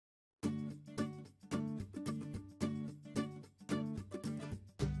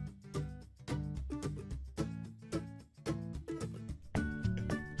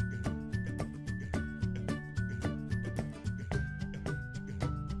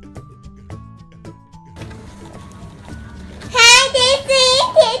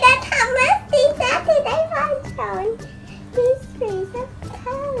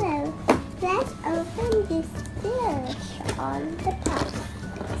on the path.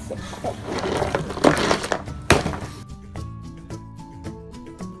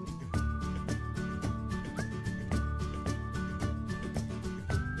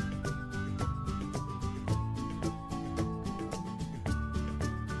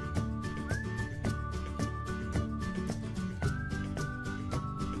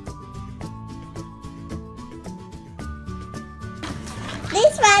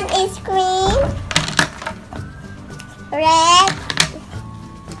 This one is green, red,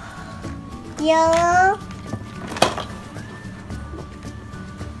 yellow,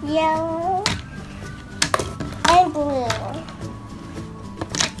 and blue.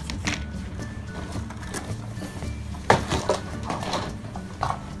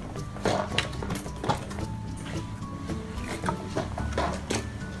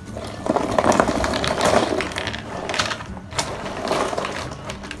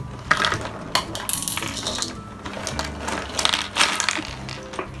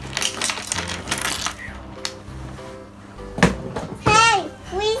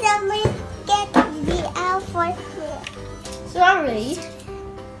 Sorry.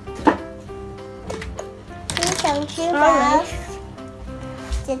 Here's some sugar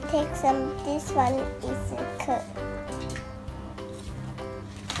to take some. This one is a cut.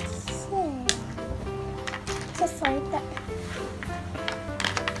 So, just like that.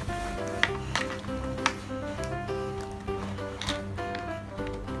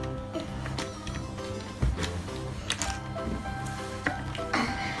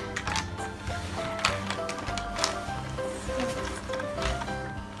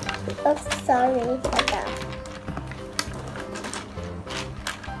 Oh, sorry for that.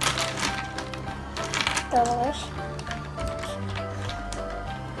 Delicious.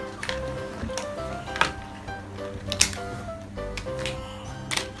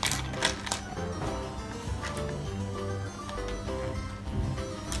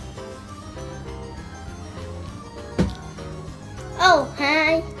 Oh,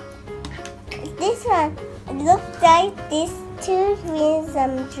 hi. This one looks like this two with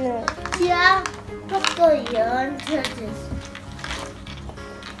some drink. Yeah, what's going on?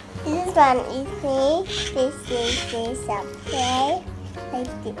 This one is me. This is this play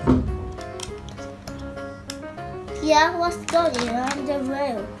like this. Yeah, what's going on the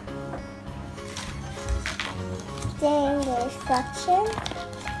road? Then the instruction.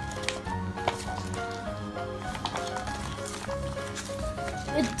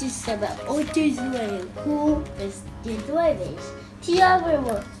 What is about this way? Who is the drivers? Tia,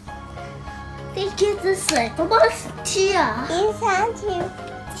 everyone. They get the slip. What's Tia? You have to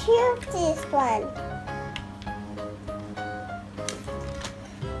choose this one.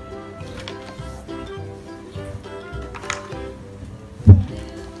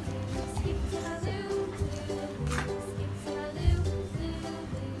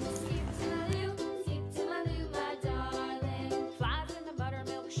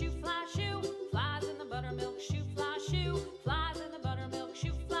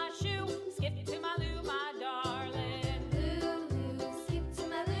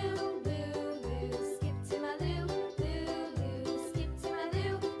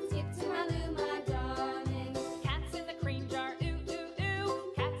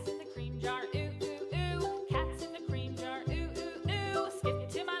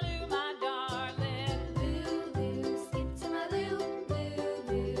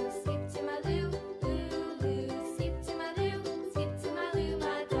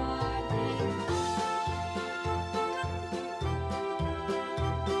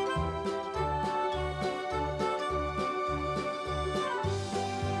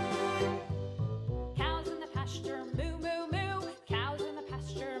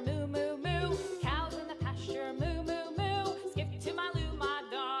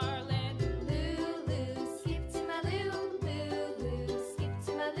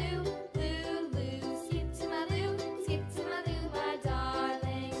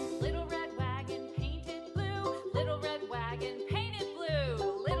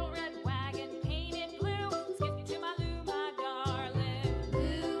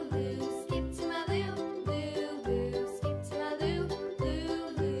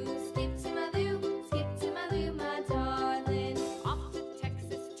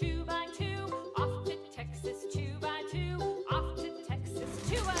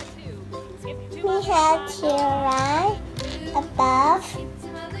 We have to ride above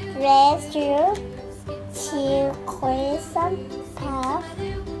rescue to clear some path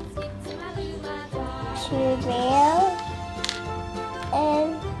to rail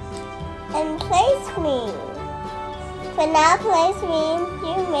and place me. For now place me,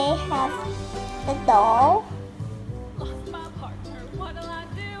 you may have the doll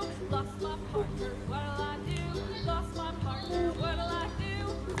Lost my partner, what'll I do? Lost my partner, what'll I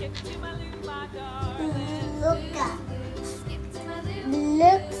do? Skip to my Lou, my darling. Look up. Skip to my Lou.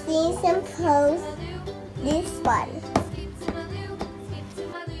 Look, see some clothes. This one. Skip to my Lou,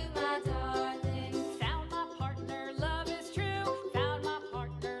 my darling. Found my partner, love is true. Found my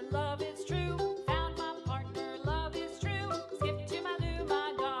partner, love is true. Found my partner, love is true. Skip to my Lou,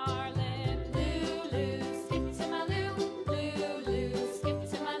 my darling. Lou, Lou, skip to my Lou. Lou, Lou, skip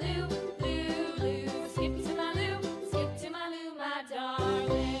to my Lou. Lou, Lou, skip to my Lou. Skip to my Lou, my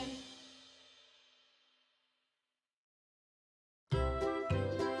darling.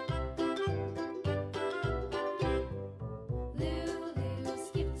 Lou, Lou,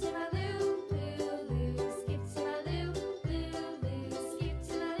 skip to my Lou. Lou, Lou, skip to my Lou. Lou, Lou, skip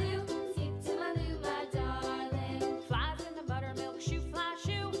to my Lou. Skip to my Lou, my darling. Flies in the buttermilk shoe, fly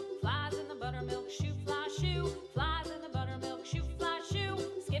shoe. Flies in the buttermilk shoe, fly shoe. Flies in the buttermilk shoe, fly shoe.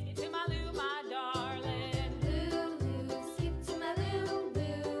 Skip to my Lou, my darling. Lou, Lou, skip to my Lou.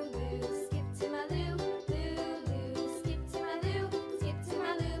 Lou, Lou, skip to my Lou. Lou, Lou, skip to my Lou. Skip to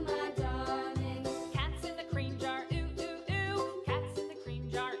my Lou, my darling. Cats in the cream jar, ooh, ooh, ooh. Cats in the cream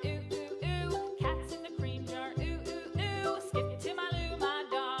jar, ooh, ooh, ooh. Cats in the cream jar, ooh, ooh, ooh. Skip to my Lou, my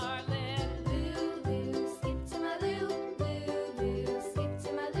darling. Lou, Lou, skip to my Lou. Lou, Lou, skip to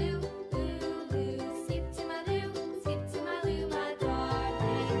my Lou. Lou, Lou, skip to my Lou. Skip to my Lou, my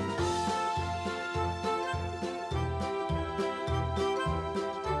darling.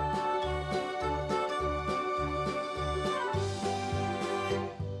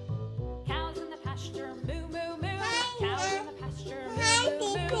 Cows in the pasture, moo, moo, moo. Cows in the pasture, moo, Hi,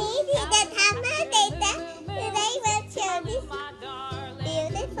 moo, Tiffany. moo. Thì Cowsจะ in the ทำให้ pasture, เด็ก moo, moo, จะได้ moo. มาเชียร์ Lou, this my darling.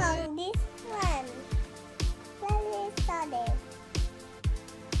 beautiful this one. Let me start it.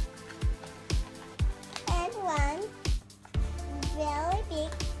 And one very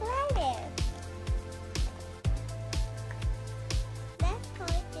big spider. Let's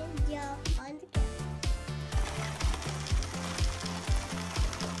put the jar on the ground.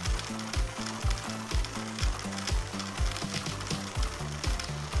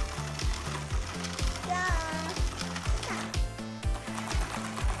 Jar.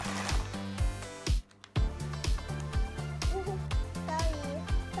 Sorry.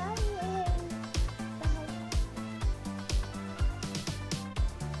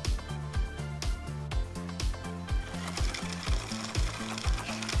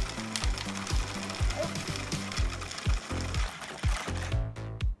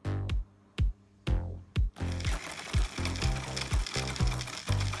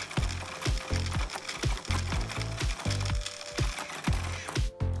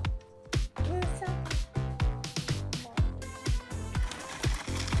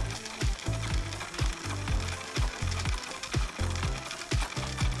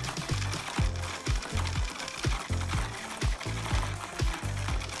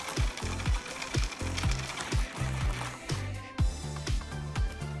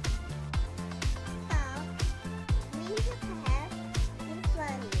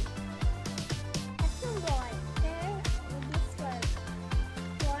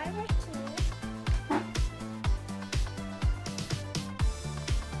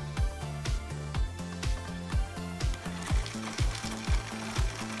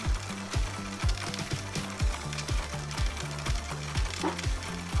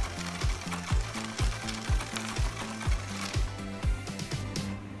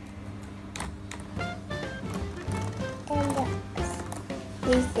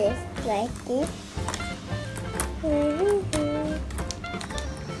 This is like this.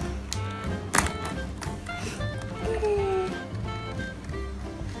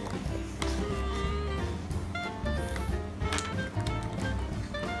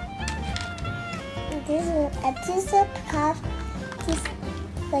 This is a piece of cup. This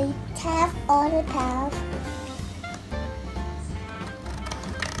like tap on the tap.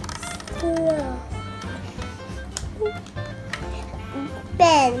 Slow.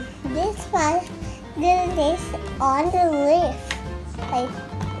 Then this one, this on the leaf, like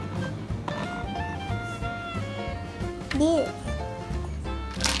this.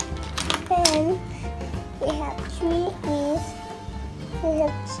 Then we have three keys. We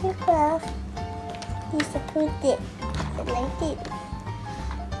have two gloves. You should put it like this.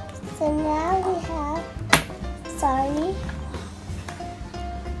 So now we have, sorry.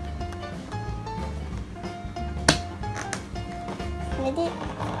 Ready?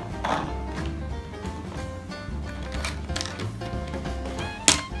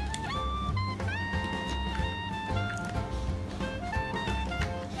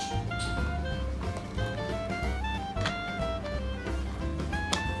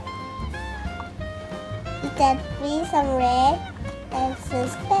 that be some red and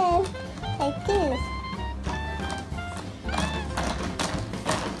suspend like this.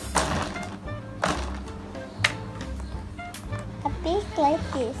 A big like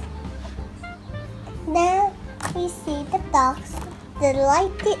this. Now we see the dogs that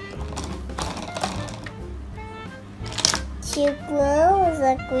like it. Two blue,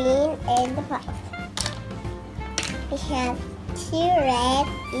 the green, and the puff. We have two red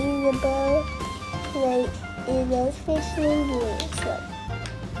in the bowl, like in those fishing blues.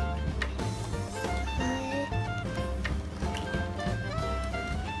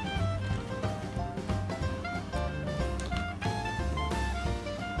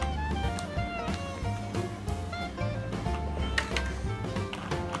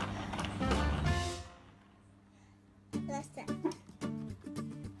 That's that.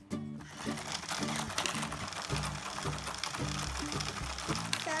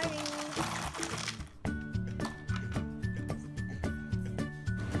 Sorry.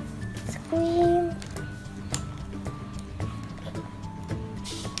 Scream.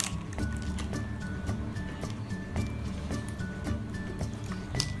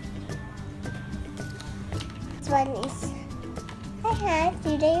 This one is hi,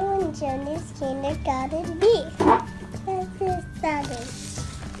 today when Johnny's kindergarten B. This is starting.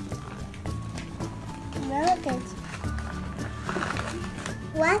 Mountains.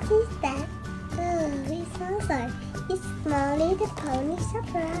 What is that? Oh, it's so sorry. It's Molly the Pony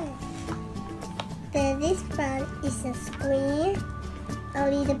surprise. This front is a screen,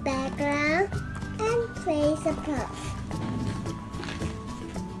 only the background, and plays a puff.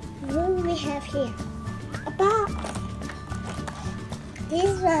 What we have here? A box.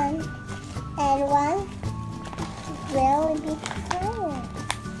 This one and one really big color.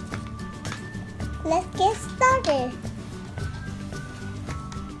 Let's get started.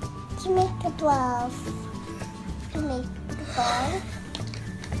 To make the glove, to make the ball,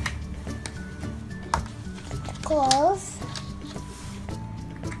 the clothes,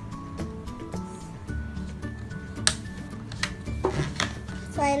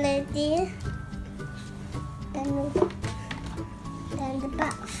 like this, and the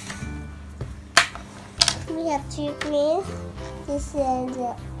buff. We have two greens. This is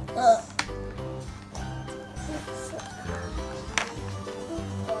the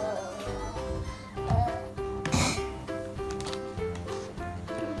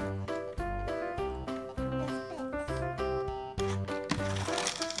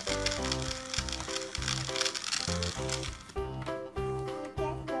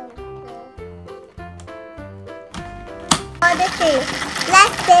other two.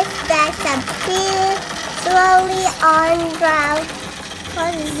 Let's disperse some peel slowly on ground for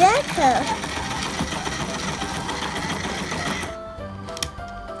the circle.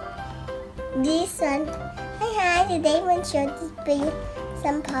 This one. Hi, today I want to show you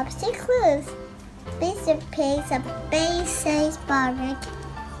some popsicles. This is a piece of base size barrack.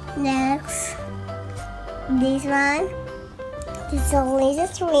 Next, this one. This is only the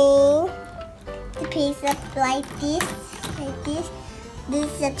string. The piece of like this. Like this.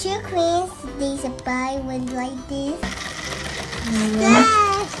 These are two queens. These are by one like this.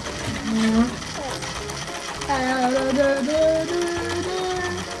 Splash!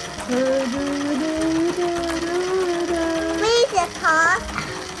 With the paw,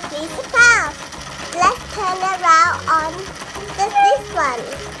 with the paw. Let's turn around on this one.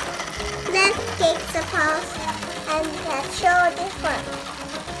 Let's kick the paw and show this one.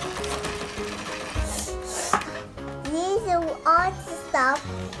 These are all the stuff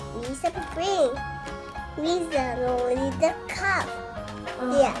we bring. These are only the cup.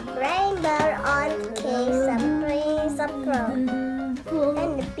 Yeah, rainbow on cake, some rings, some pearl.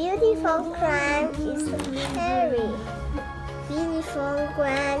 And the beautiful crown is a cherry. Beautiful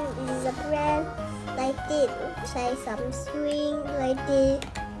crown is a brand like this. Say some string like this.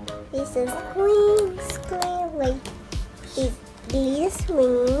 It's a screen like this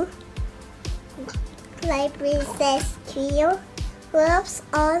swing. Like Brickset trio, gloves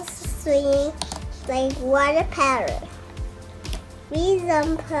on swing like water parrot.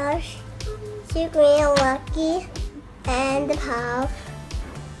 Rhythm push, green lucky, and the puff.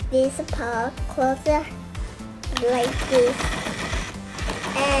 This puff closer like this,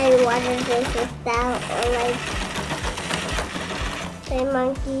 and water this down like the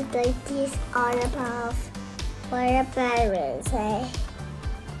monkey like this on the puff. Water parrot say.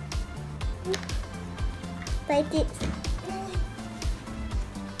 Like this.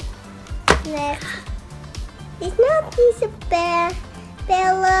 Next, it's not this a bear.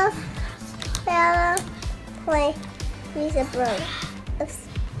 Bear love play with a bird.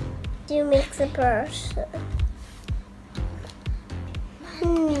 to make the person.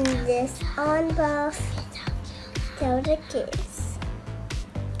 This on buff. Tell the kids.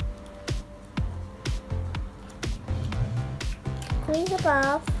 Squeeze the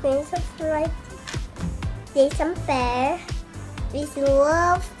ball, finish up right. There's some bear. With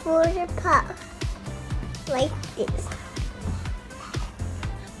love for the puff. Like this.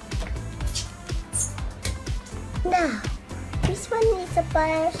 Now, this one is a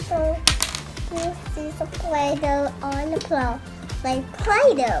bear, so this is a Play-Doh on the floor. Like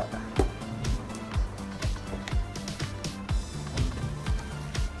Play-Doh.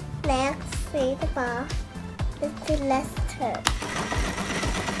 Next, see the ball. Let's do last turn.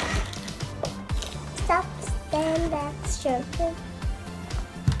 Stop, stand back, stroke.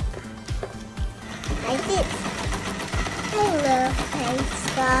 Like this. I love paint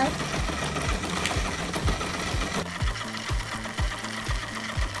stuff.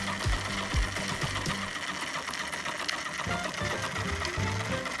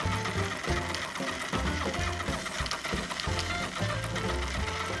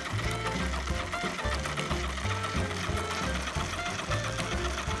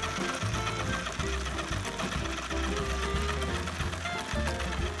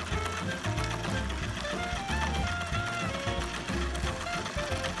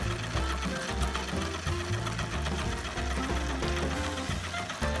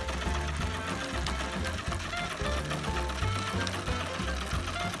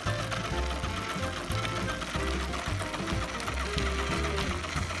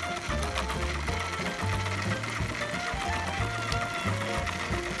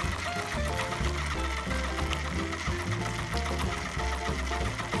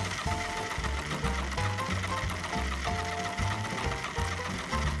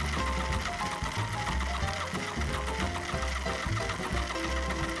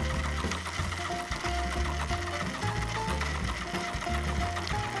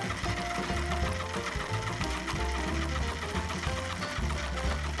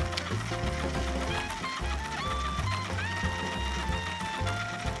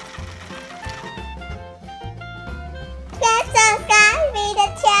 Subscribe to the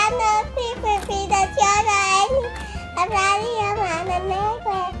channel, people see the channel, and I'm ready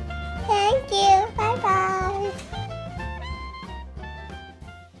to Thank you. Bye bye.